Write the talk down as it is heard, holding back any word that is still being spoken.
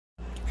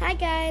Hi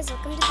guys,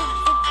 welcome to the video,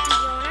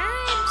 and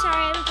I'm sorry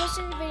I haven't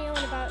posted a video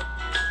in about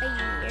a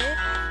year,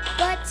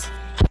 but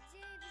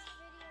today this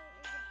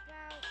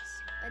video is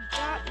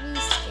about Adopt Me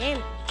scamming.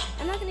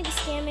 I'm not going to be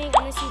scamming, I'm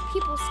going to see if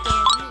people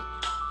scam me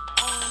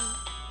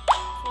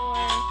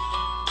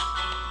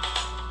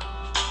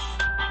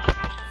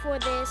for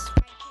this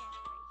right hand.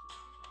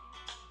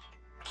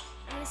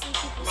 I'm going to see if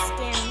people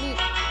scam me,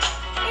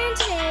 and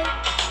today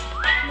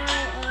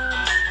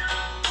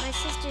my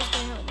sister's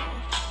going to help me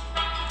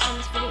on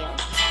this video.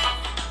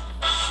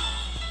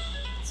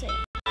 So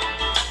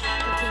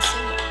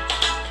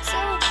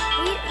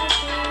we are going to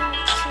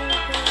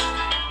go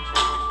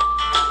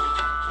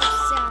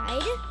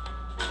outside,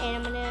 and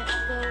I'm gonna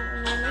go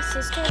with my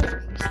sister.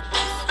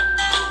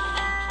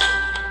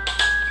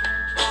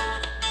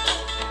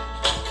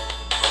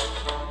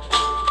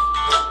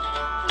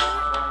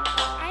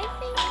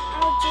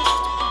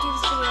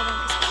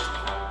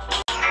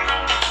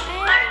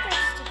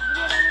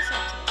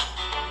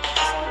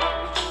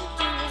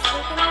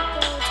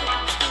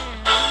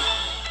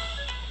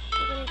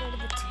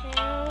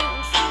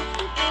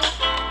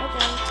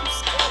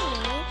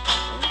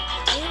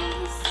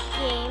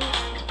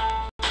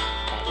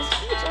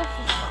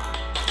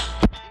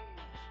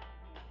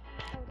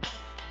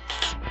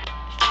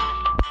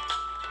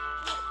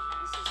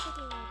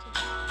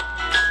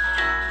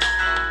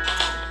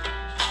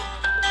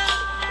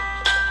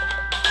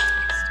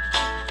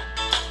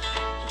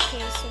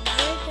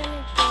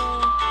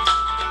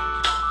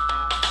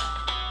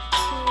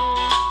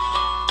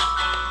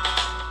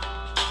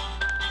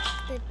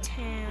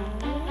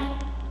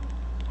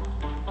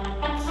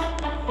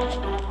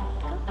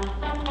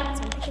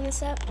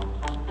 Up,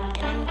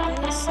 and I'm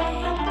gonna say,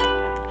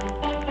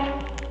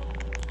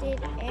 did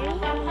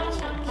anyone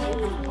give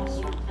me this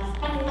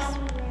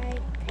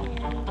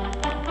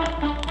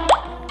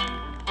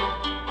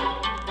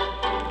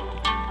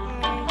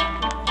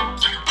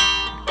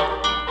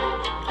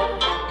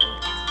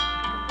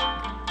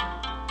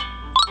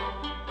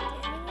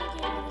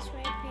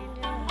right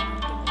panda?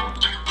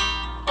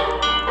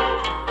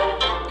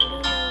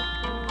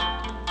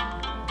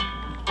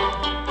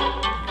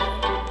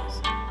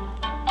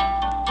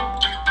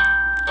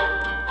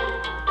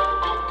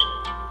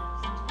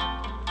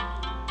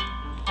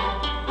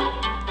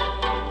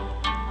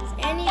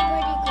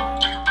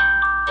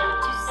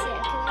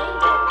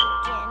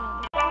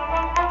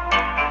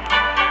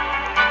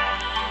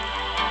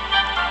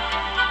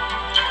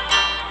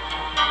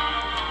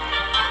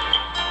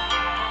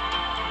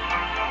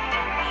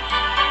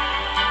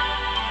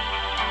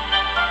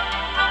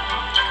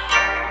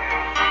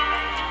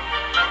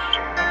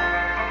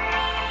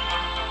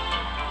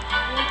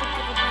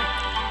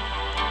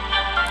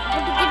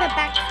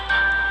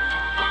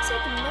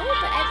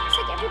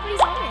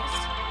 Everybody's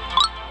honest.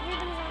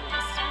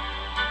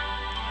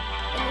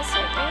 In this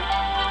server.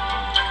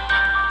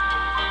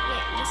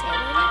 Yeah, let me say it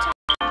one more time.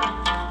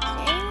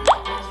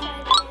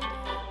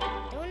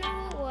 Don't know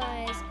who it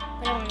was,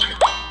 but I want to get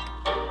back.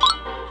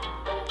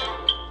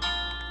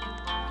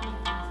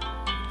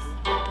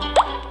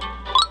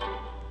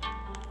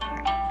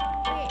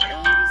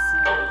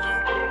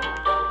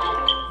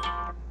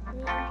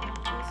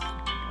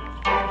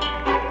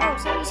 Oh,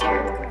 somebody's here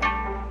with the card.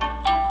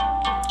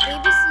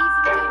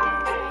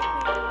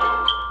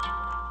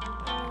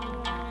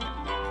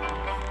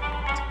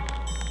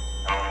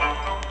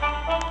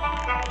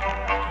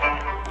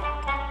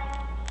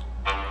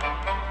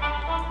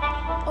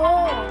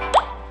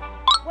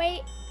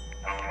 Wait.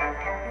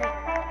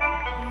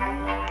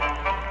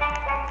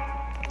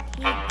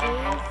 You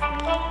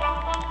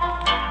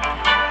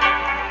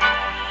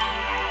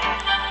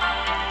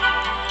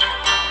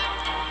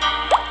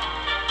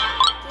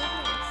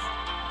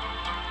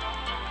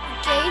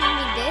gave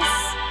me this?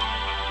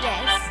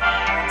 Yes.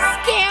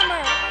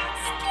 Scammer!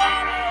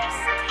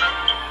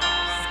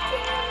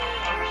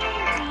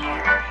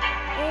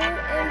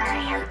 OMG.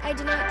 I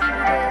did not give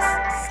you this.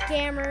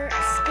 Scammer.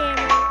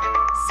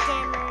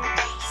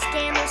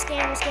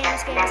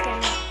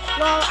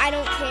 Well, I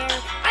don't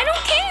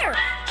care.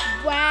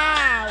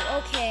 Wow.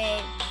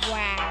 Okay.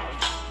 Wow.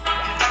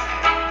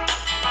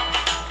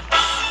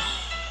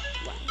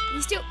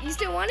 You still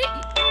want it?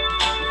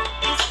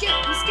 You still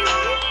want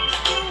it? You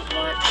still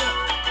want it?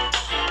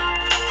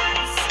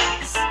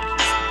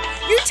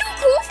 You're too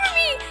cool for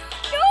me.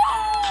 No.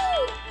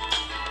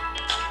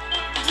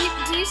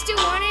 Do you still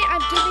want it?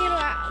 I'm giving it away.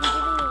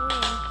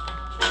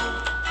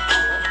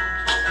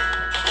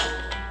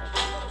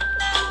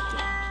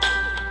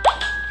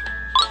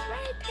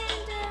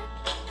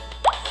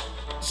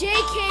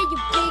 JK, you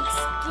big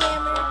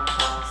scammer.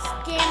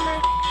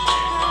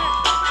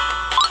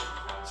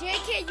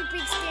 JK, you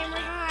big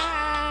scammer.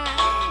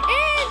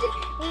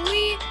 And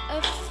we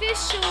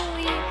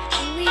officially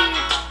leave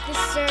the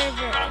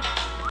server.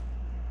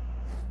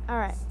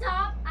 Alright.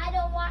 Stop. I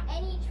don't want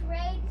any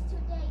trades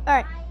today.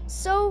 Alright,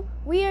 so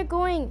we are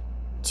going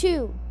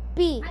to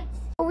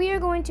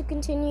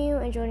continue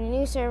and join a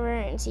new server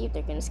and see if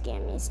they're going to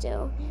scam me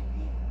still.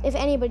 If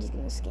anybody's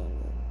going to scam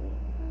me.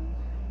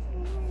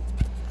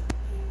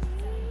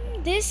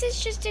 this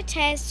is just a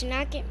test. Do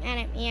not get mad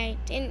at me. I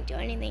didn't do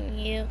anything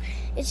to you.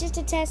 It's just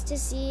a test to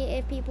see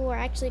if people are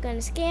actually going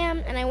to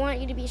scam, and I want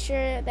you to be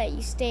sure that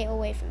you stay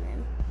away from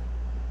them.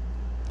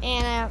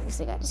 And I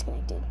obviously got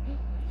disconnected.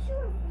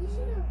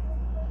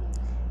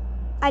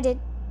 I did.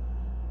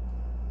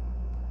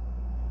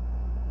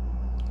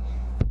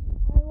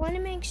 I want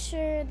to make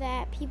sure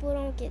that people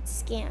don't get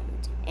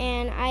scammed,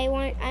 and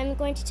I'm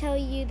going to tell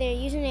you their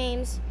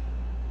usernames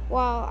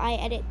while I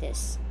edit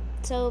this.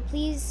 So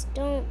please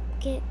don't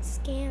get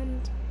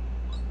scammed.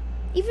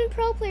 Even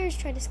pro players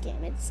try to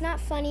scam. It's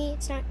not funny.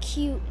 It's not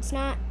cute. It's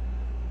not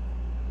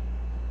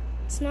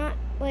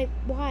like,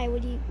 why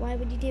would you do it? Why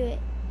would you do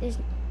it?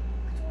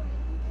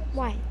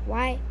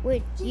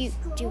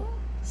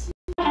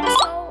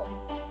 So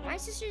my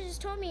sister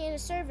just told me in a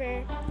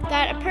server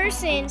that a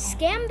person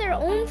scammed their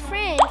own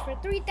friend for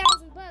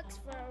 $3,000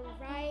 for a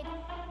ride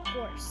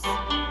horse,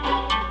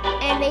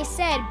 and they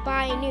said,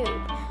 "Bye,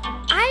 noob."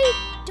 I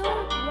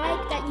don't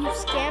like that you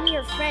scam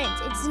your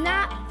friends. It's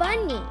not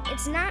funny.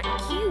 It's not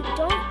cute.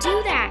 Don't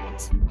do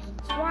that.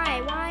 Why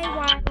would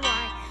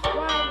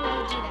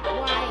you do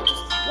that?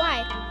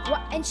 Why?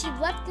 And she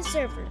left the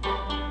server.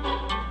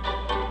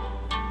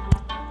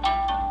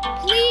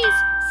 Please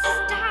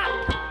stop.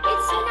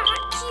 It's not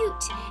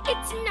cute.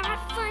 It's not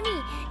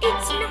funny.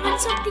 It's not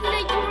something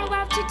that you're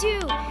allowed to do. You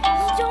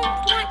don't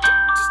want to.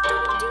 Just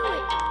don't do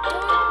it.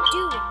 Don't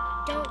do it.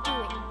 Don't do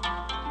it.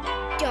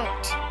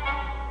 Don't.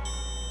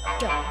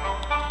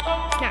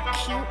 It's not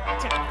cute.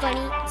 It's not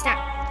funny. It's not.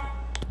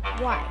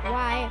 Why?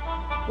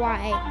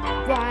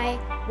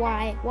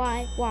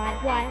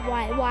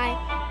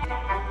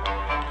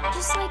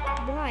 Just like,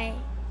 why?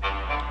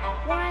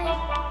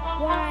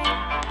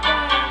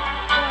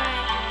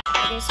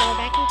 Okay, so we're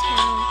back in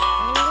town.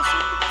 I'm gonna go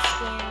see the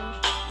scam.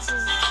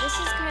 This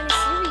is kind of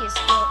serious,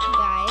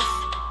 guys.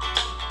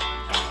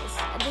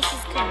 This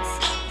is kind of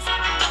serious. So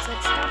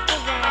let's stop the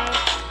ride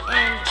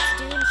and let's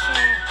do in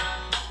chat.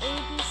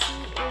 ABC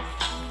if you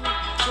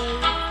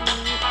gave me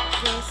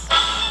this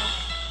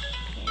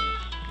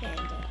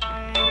panda. I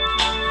want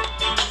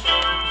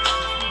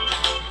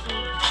to.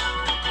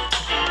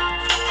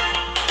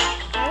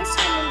 Now this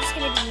time I'm just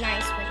gonna be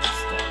nice when it's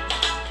scam.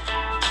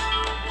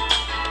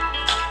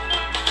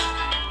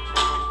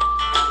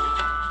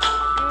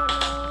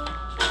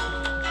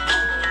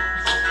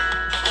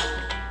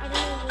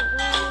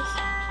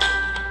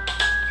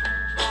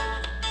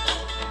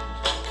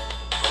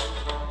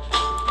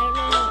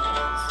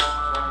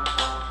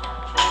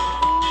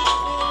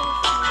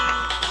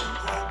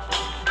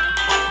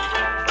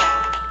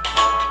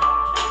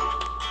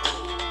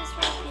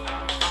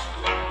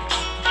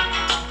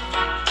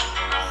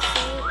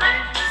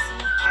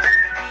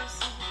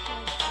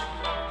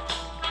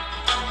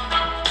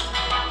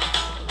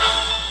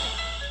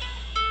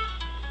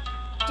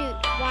 Dude,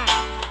 why?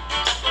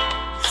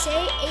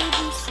 Say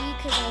ABC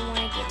because I want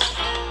to get it.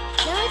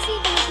 Now let's see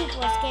if any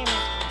people are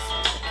scammers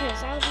because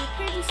I would be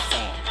pretty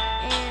sad.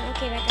 And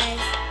okay, that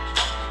guy's.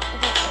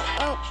 Okay,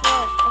 whoa.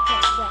 Okay,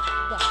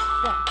 what?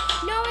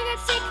 No, I got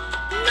sick.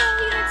 No,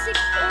 he got sick.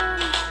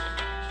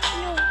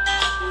 No.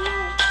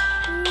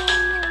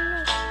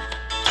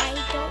 I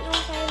don't know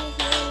if I have any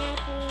healing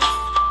apples.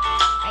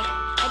 I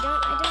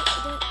don't.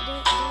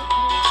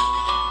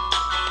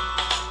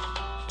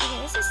 Okay,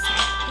 this is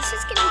sad. This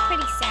is getting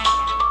pretty sad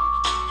now.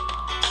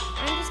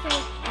 I'm just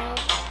gonna. No,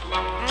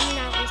 I'm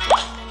not wasting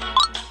my money on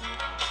something.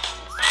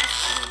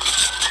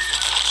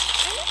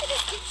 I'm not gonna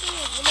skip through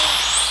a little.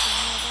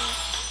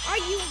 Are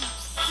you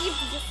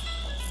serious?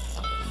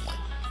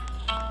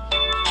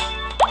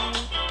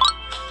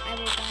 I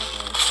will buy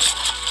this.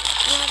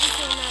 And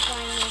obviously I'm not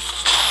buying this.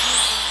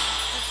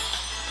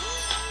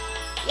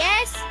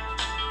 Yes!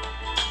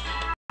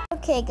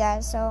 Okay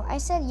guys, so I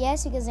said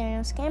yes because there are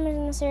no scammers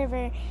in the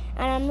server,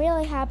 and I'm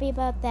really happy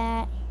about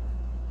that.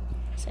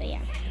 So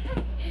yeah.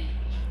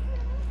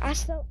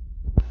 Also,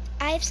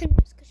 I have some news.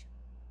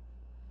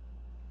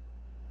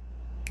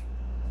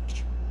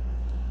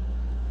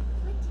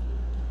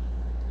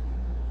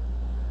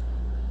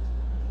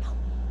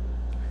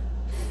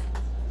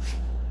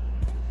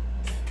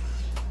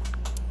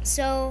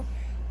 So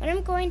what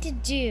I'm going to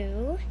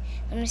do,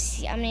 I'm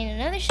in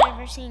another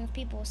server seeing if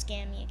people will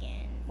scam me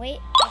again. Wait,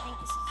 I think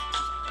this is.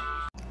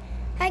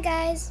 Hi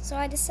guys, so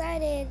I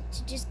decided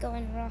to just go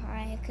in real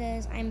high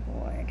because I'm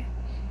bored.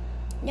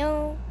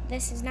 No,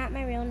 this is not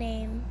my real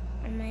name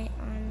on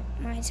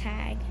my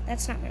tag.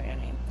 That's not my real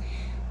name.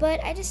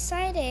 But I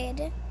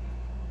decided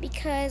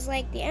because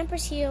like the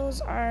Empress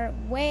heels are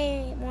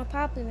way more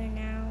popular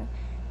now.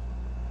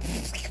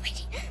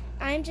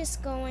 I'm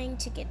just going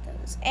to get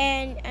those,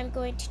 and I'm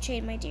going to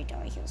trade my Dear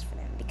Dolly heels for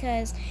them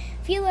because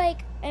I feel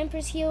like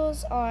Empress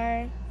heels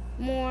are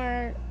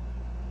more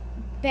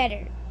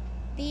better.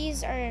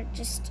 These are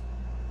just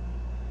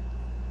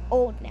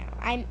old now.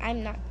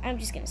 I'm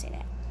just gonna say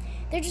that.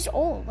 They're just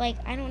old. Like,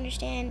 I don't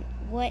understand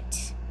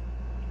what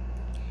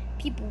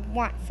people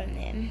want from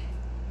them.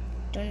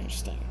 Don't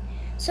understand.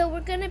 So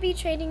we're gonna be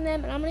trading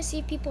them, and I'm gonna see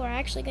if people are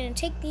actually gonna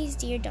take these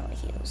Dear Dolly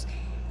heels.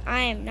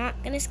 I am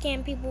not gonna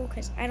scam people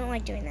because I don't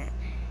like doing that.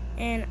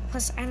 And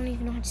plus, I don't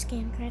even know how to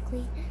scan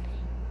correctly.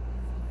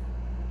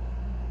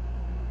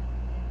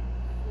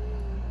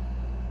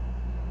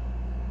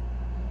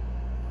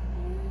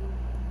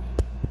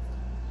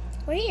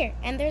 We're here,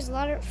 and there's a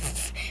lot of...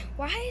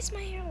 Why is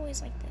my hair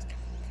always like this?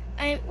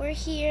 We're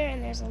here,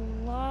 and there's a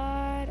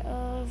lot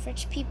of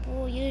rich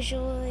people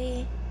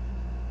usually.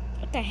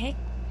 What the heck?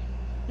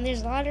 And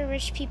there's a lot of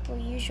rich people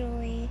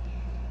usually.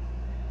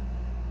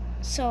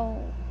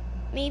 So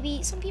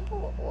maybe some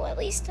people will at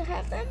least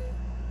have them.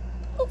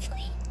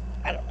 Hopefully,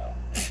 I don't know.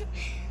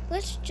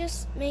 Let's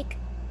just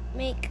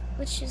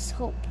let's just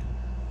hope.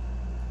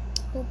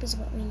 Hope is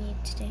what we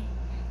need today.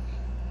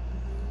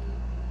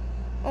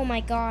 Oh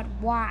my God,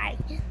 why?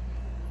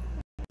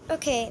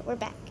 Okay, we're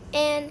back.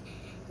 And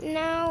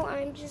now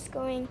I'm just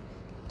going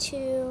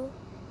to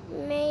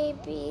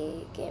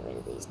maybe get rid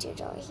of these Dear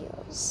Dolly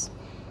heels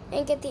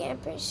and get the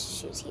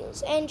Empress Shoes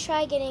heels and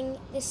try getting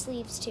the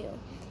sleeves too.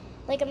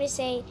 Like I'm gonna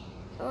say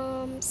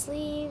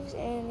sleeves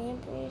and the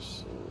Empress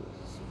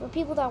Shoes for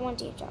people that want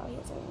Dear Dolly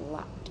heels a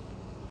lot.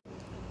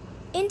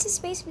 Into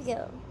space we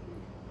go.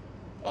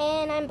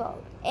 And I'm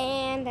bald.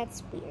 And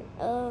that's weird.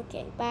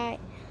 Okay, bye.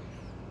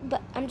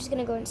 But I'm just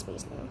gonna go in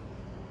space now.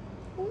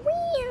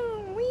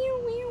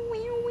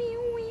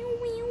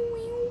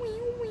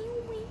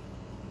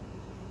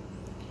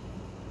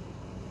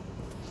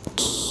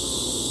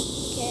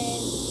 Okay.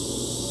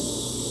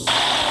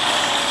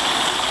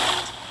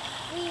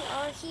 We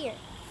are here.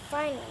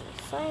 Finally.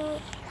 Why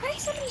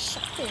is somebody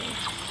shouting?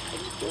 What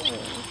are you doing?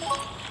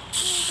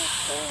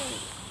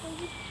 Are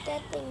you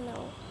that thing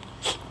now?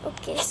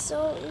 Okay,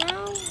 so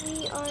now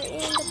we are in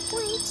the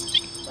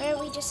point where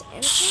we just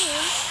enter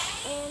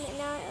in, and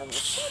now I will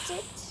check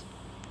it.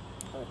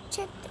 I'll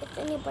check if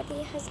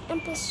anybody has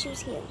Empress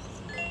Shoes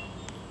heels.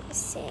 Let's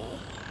see.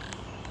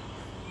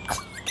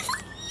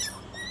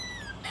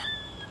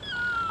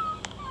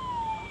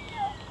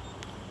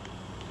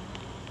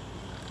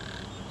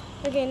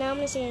 Okay, now I'm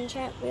gonna say in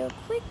chat real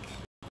quick.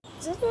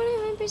 Does anyone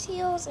have Empress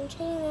heels? I'm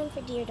trading them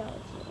for Dear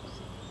Dolly heels.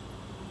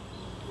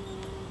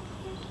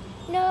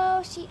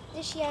 No, she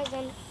has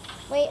them.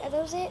 Wait, are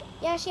those it?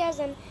 Yeah, she has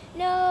them.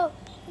 No.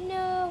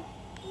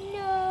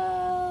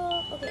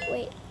 Okay,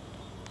 wait.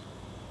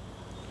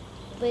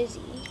 Liz.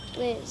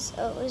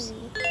 Oh, Lizzie.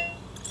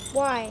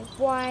 Why?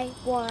 Why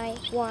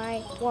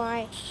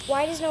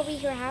does nobody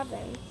here have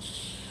them?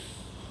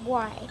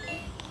 Why?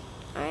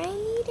 I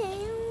need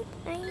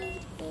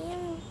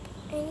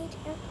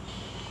help.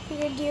 For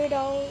your Dear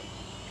Doll.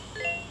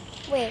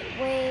 Wait.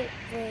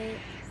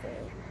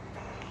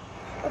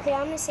 Okay,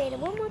 I'm gonna say it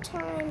one more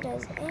time.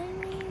 Does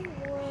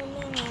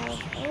anyone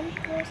have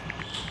Empress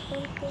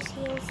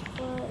heels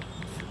for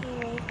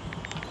free?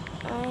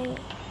 I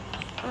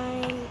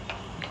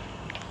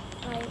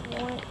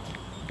want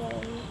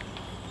them.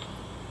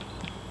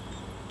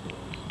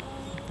 I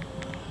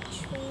will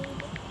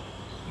trade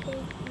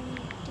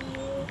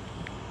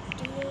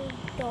Dear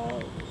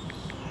Dolly.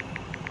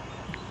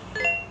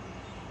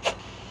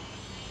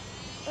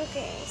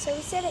 Okay, so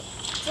we said it.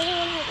 Does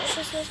anyone have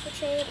Empress heels for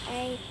trade?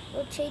 I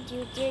will trade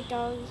you Dear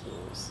Dolly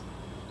heels.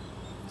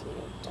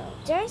 Dear Dolly.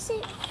 Did I say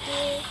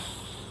Dear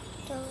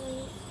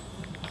Dolly?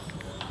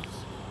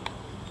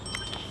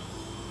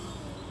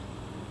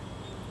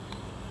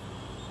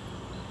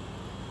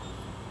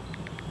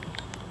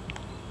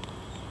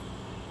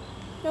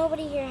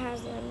 Nobody here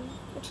has them,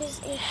 which is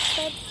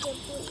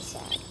incredibly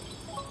sad.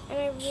 And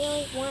I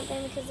really want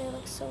them because they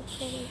look so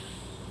pretty.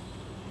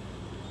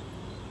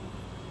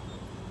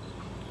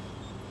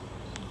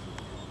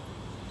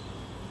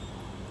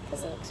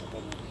 Because it looks so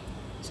pretty.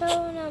 So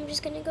now I'm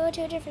just gonna go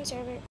to a different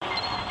server.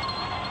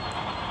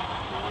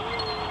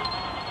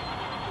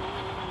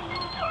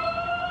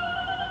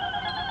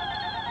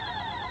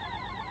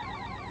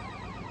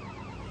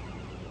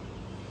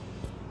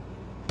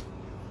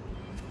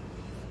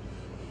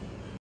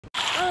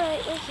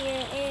 Alright, we're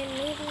here, and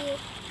maybe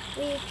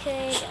we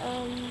could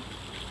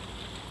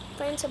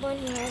find someone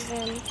who has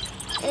them.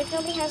 And if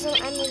nobody has them,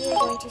 I'm literally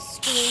going to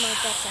scream my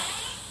guts out.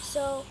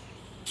 So,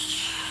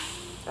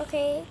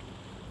 okay.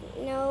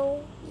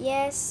 No,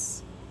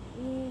 yes,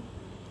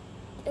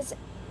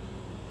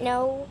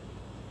 no,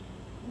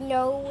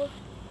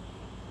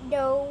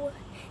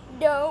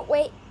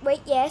 wait,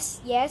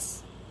 yes,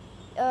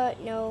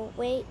 no,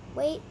 wait,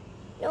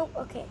 no,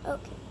 okay,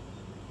 okay,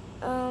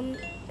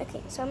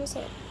 so I'm gonna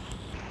say it.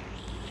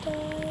 Does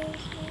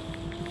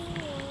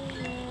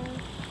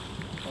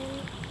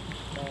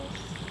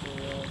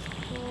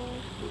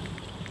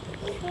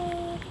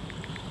anyone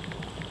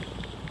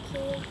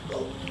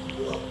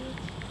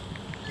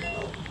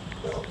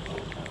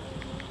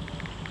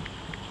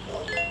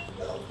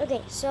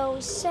Okay, so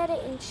we said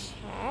it in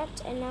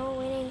chat, and now we're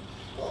waiting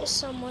for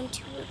someone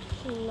to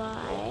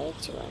reply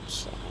to our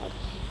chat.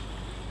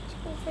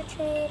 For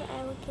trade,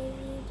 I will give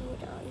you Dear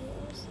Dolly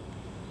heels.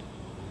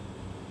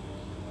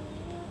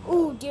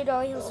 Ooh, Dear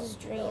Dolly heels is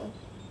dream.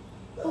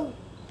 Ooh.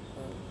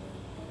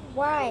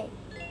 Why?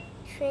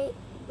 Trade.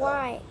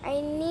 Why?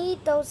 I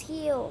need those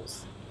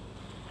heels.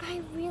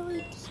 I really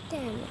need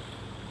them.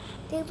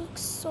 They look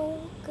so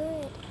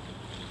good.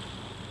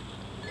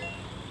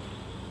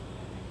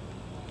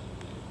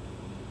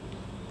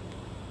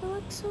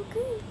 looks so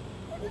good.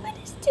 But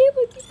it's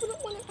terrible. People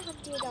don't want to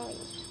have deer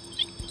dollies.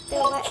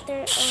 They're let's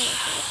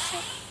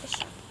check the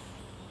shop.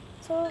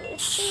 So it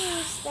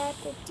seems that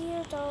the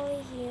deer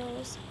dolly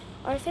heels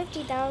are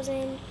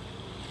 50,000.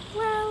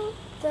 Well,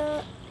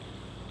 the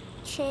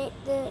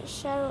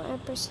Shadow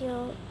Empress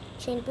heel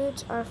chain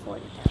boots are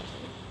 40,000.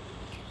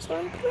 So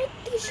I'm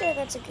pretty sure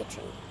that's a good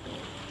trade.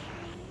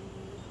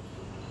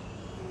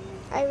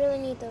 I really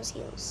need those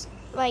heels,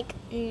 like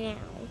now.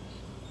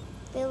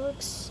 They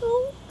look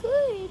so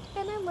good,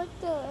 and I like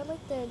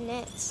the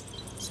nets,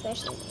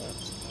 especially the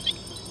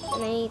nets.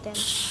 And I need them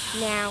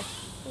now.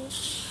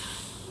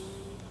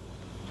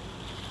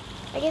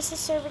 I guess the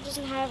server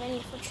doesn't have any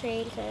for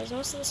trade because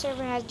most of the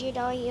server has deer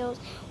dolly heels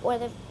or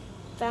the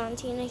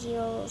Valentina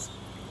heels.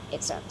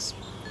 It sucks.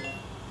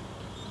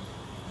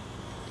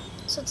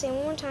 So let's say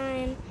one more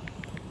time.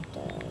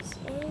 Does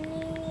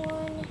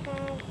anyone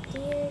have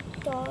deer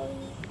dolly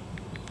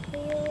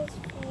heels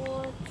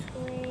for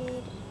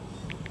trade?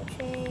 For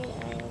trade,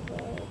 I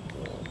will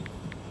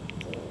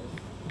give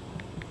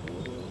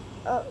you.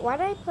 Oh, why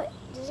did I put?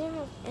 Does it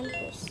have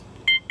Empress?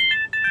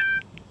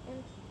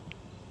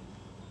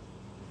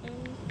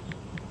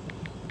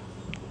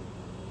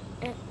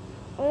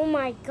 Oh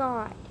my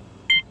god.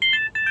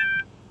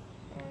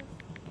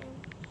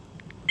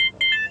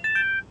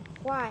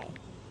 Why?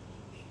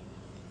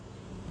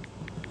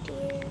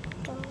 Dear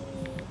Dolly.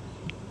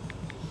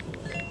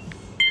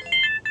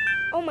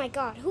 Oh my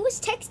god, who is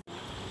texting?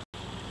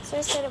 So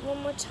I said it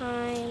one more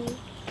time.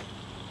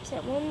 Said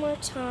it one more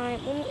time.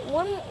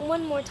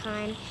 One more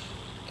time.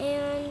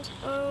 And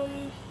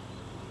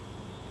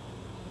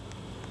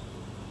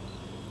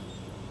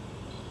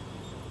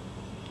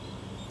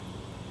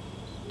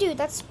dude,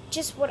 that's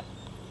just what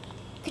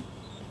could.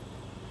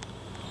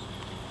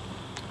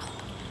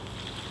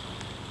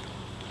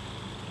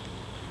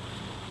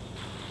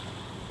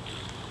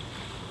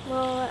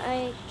 Well,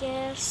 I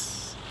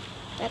guess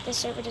that the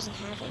server doesn't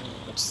have any,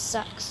 which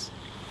sucks.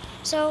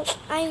 So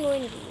I'm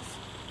going to leave.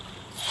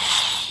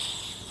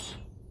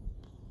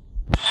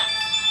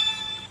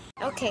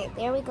 Okay,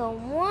 there we go.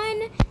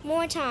 One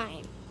more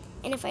time.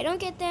 And if I don't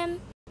get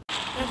them,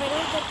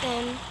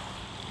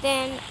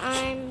 then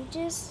I'm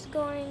just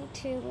going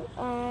to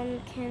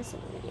cancel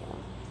the video.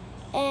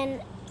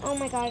 And oh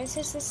my god, it's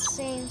just the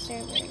same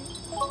server.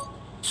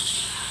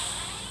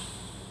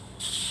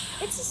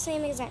 It's the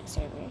same exact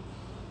server.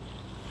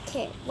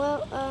 Okay,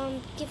 well,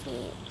 give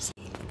me a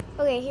second.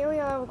 Okay, here we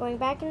are. We're going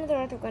back into the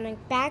Earth. We're going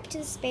back to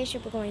the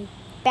spaceship. We're going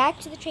back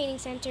to the training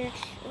center.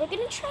 And we're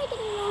going to try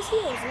getting those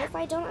heels. And if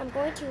I don't, I'm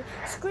going to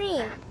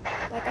scream,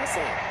 like I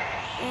said.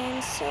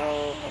 And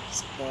so,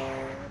 let's go.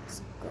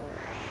 Let's go.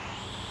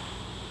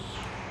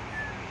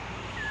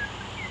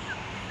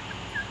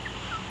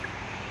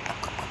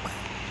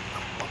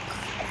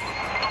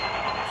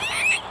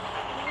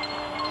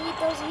 I need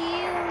those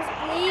heels.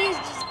 Please,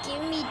 just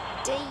give me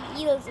the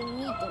heels. I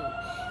need them.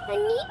 I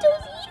need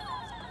those heels.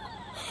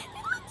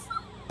 They look so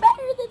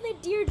better than the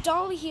deer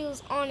dolly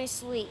heels,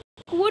 honestly.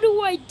 What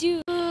do I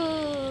do?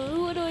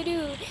 What do I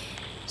do?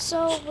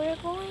 So we're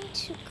going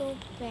to go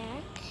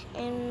back,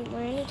 and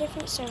we're in a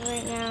different server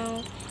right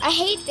now. I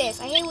hate this.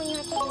 I hate when you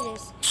have to do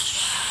this.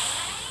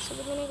 So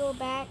we're gonna go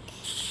back,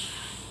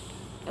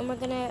 and we're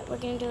gonna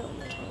do it one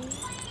more time.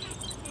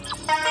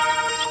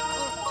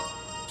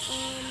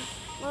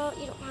 Well,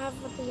 you don't have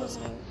what the heels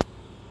are.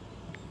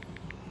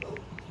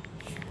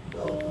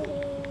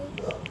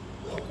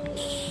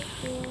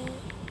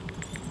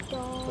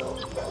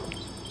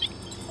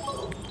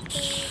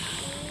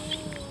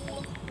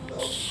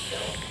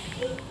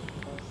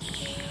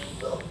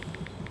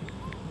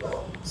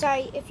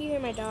 Sorry if you hear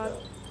my dog.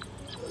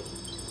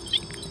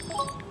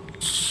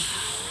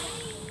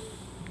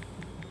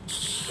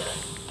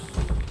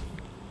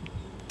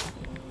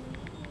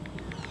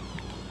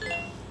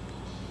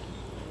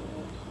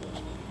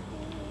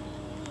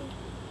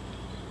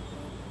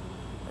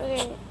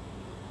 Okay.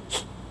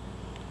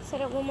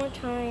 Set it one more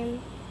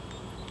time.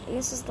 And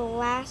this is the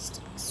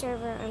last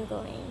server I'm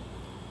going.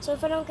 So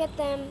if I don't get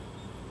them,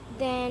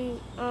 then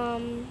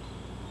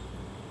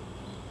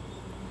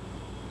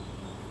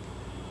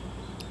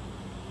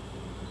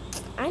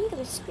I'm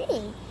gonna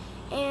scream.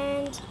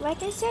 And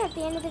like I said at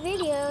the end of the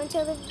video,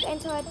 until I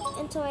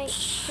cancel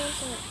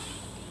it,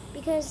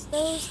 because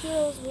those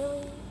heels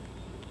really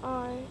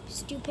are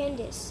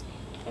stupendous,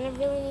 and I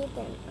really need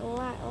them a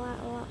lot.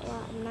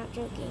 I'm not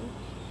joking.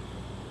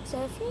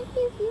 So if any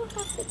of you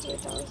have the deer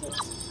dolly heels,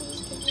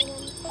 please give me them.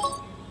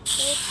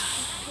 They're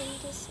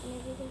stupendous, and I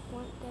really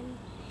want them.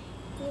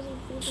 Really.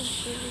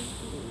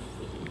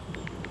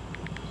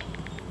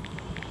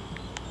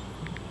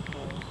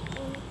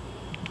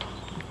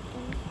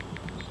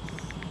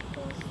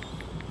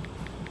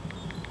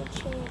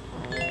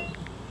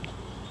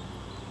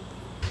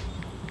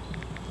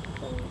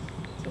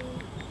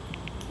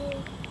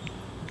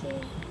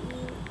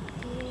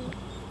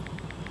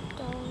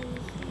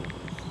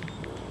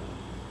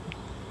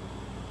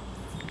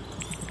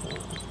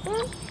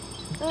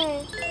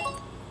 Alright.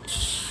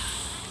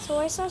 So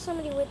I saw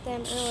somebody with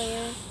them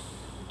earlier,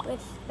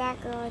 with that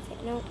girl, I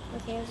think. Nope.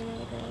 Okay, it was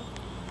another girl.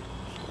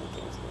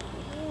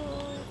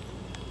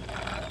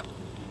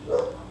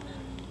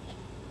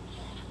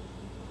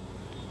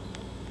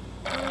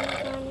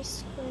 I'm gonna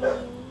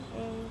scream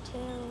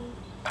until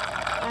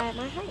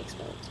my heart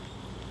explodes.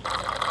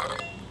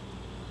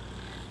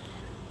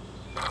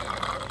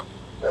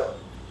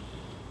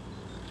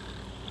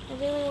 I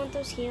really want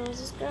those heels.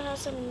 This girl has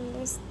some.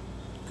 This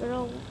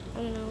girl, I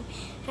don't know,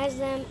 has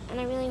them, and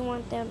I really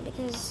want them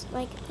because,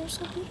 like, they're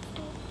so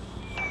beautiful.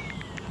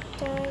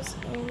 Does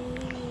anyone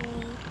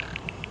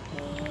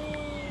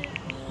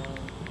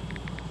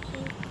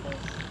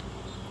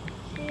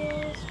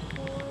heels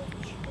for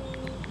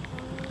true?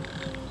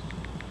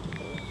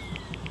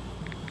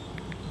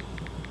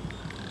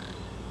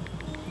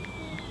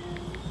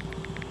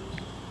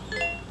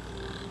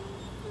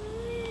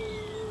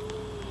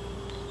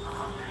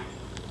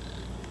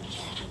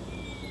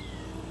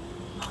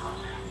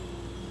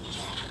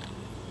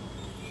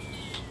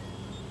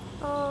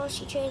 Oh,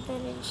 she traded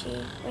them, didn't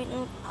she? Wait,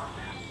 no.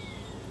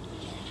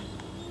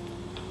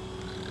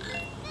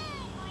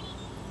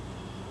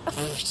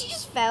 She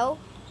just fell.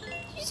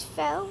 She just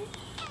fell.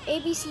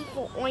 ABC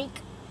for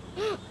oink.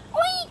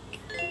 Oink!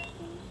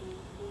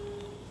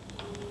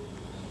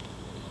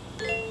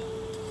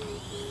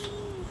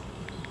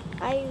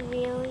 I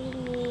really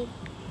need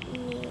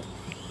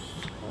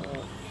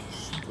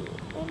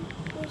Steven.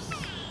 Does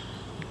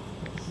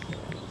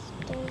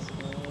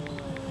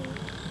anyone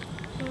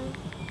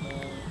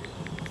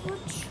for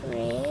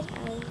trade? I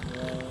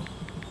will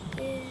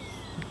give.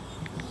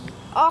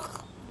 Oh,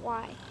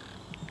 why?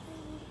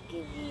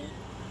 Give you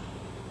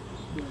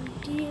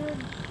dear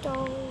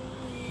dollars.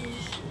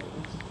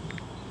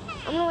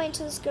 I'm gonna wait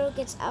until this girl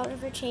gets out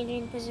of her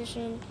changing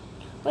position,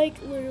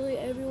 like literally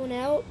everyone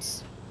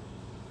else.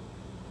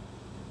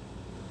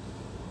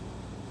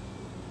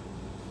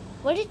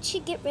 What did she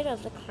get rid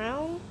of? The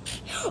crown?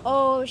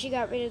 Oh, she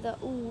got rid of the.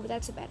 Ooh,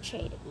 that's a bad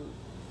trade. Ooh,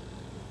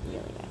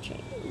 really bad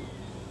trade. Ooh.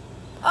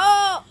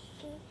 Oh,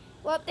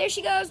 well, there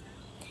she goes.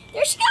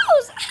 There she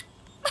goes.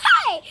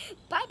 Bye.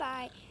 Bye.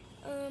 Bye.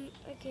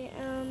 Okay,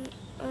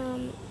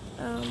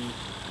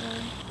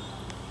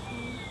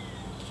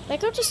 that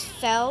girl just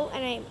fell,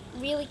 and I'm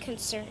really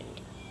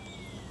concerned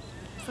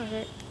for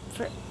her.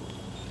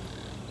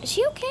 Is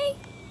she okay?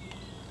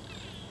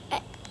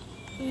 I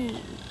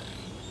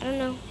don't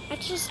know.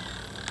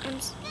 I'm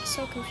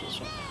so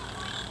confused right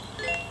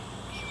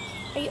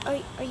now.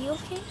 Are you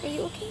okay? Are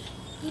you okay?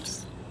 You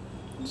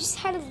just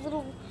had a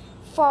little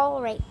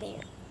fall right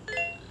there.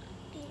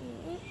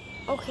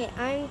 Okay,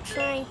 I'm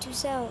trying to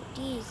sell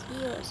these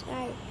heels.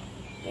 I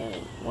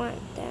really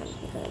want them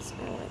because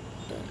I want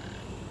them.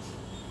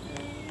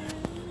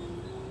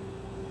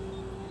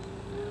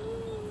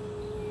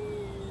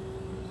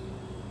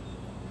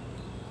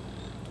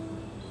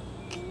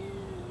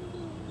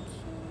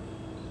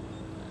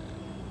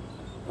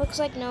 Looks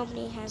like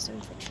nobody has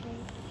them for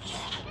trade.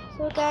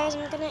 So guys,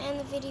 I'm gonna end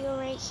the video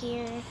right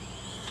here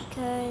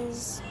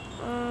because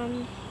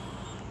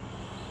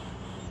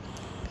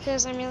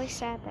I'm really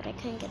sad that I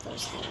couldn't get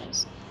those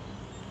heels.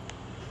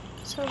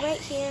 So right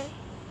here,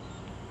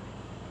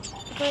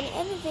 I'm going to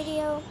end the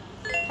video.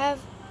 Have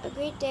a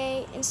great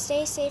day and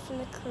stay safe from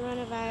the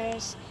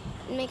coronavirus.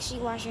 And make sure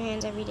you wash your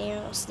hands every day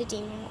or else the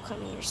demon will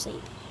come in your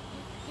sleep.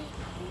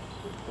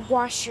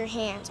 Wash your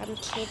hands.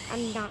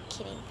 I'm not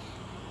kidding.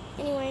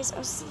 Anyways,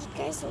 I'll see you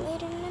guys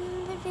later in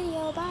another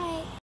video.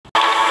 Bye.